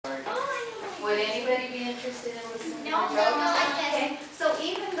interested in listening No, to the joke? no, like this. Okay, so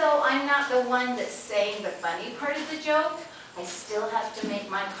even though I'm not the one that's saying the funny part of the joke, I still have to make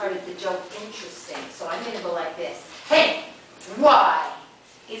my part of the joke interesting. So I'm going to go like this. Hey, why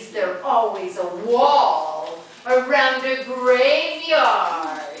is there always a wall around a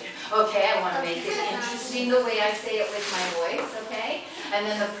graveyard? Okay, I want to make it interesting the way I say it with my voice, okay? And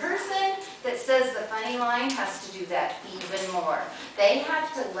then the person that says the funny line has to do that even more. They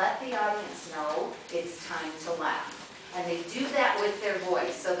have to let the audience know it's time to laugh. And they do that with their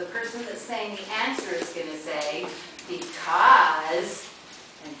voice. So the person that's saying the answer is going to say, because,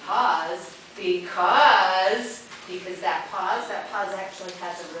 and pause, because that pause actually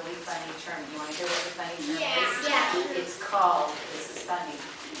has a really funny term. You want to hear what the funny term is? Yeah. It's called, this is funny,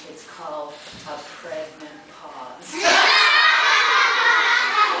 it's called a pregnant pause.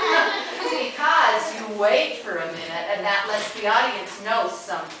 Because you wait for a minute and that lets the audience know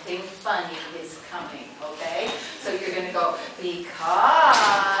something funny is coming, okay? So you're going to go,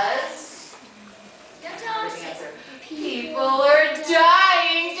 because people are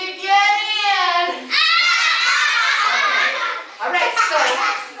dying to get in. All right, so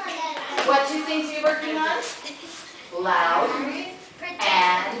what two things are you working on? Loud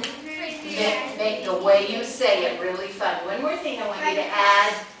and make the way you say it really fun. One more thing I want you to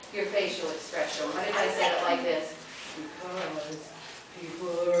add your facial expression. What if I said it like this? Because people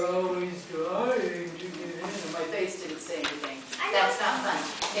are always dying to get in. And my face didn't say anything. That's not fun.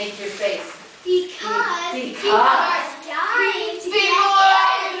 Make your face. Because people are dying to People are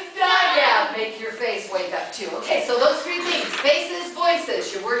always dying. Yeah, make your face wake up too. Okay, so those three things. Faces,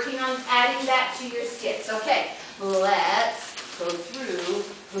 voices. You're working on adding that to your skits. Okay, let's go through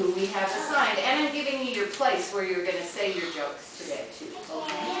who we have assigned. And I'm giving you your place where you're going to say your jokes today too. Okay?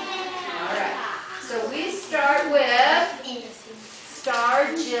 All right. So we start with Star,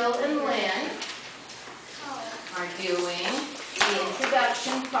 Jill, and Lynn are doing the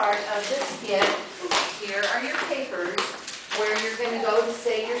introduction part of the skit. Here are your papers. Where you're going to go to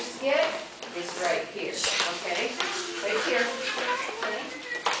say your skit is right here. Okay? Right here. Okay?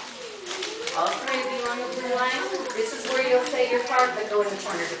 All three of you on the blue line. This is where you'll say your part, but go in the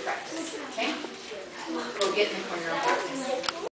corner to practice. Okay? Go get in the corner and practice.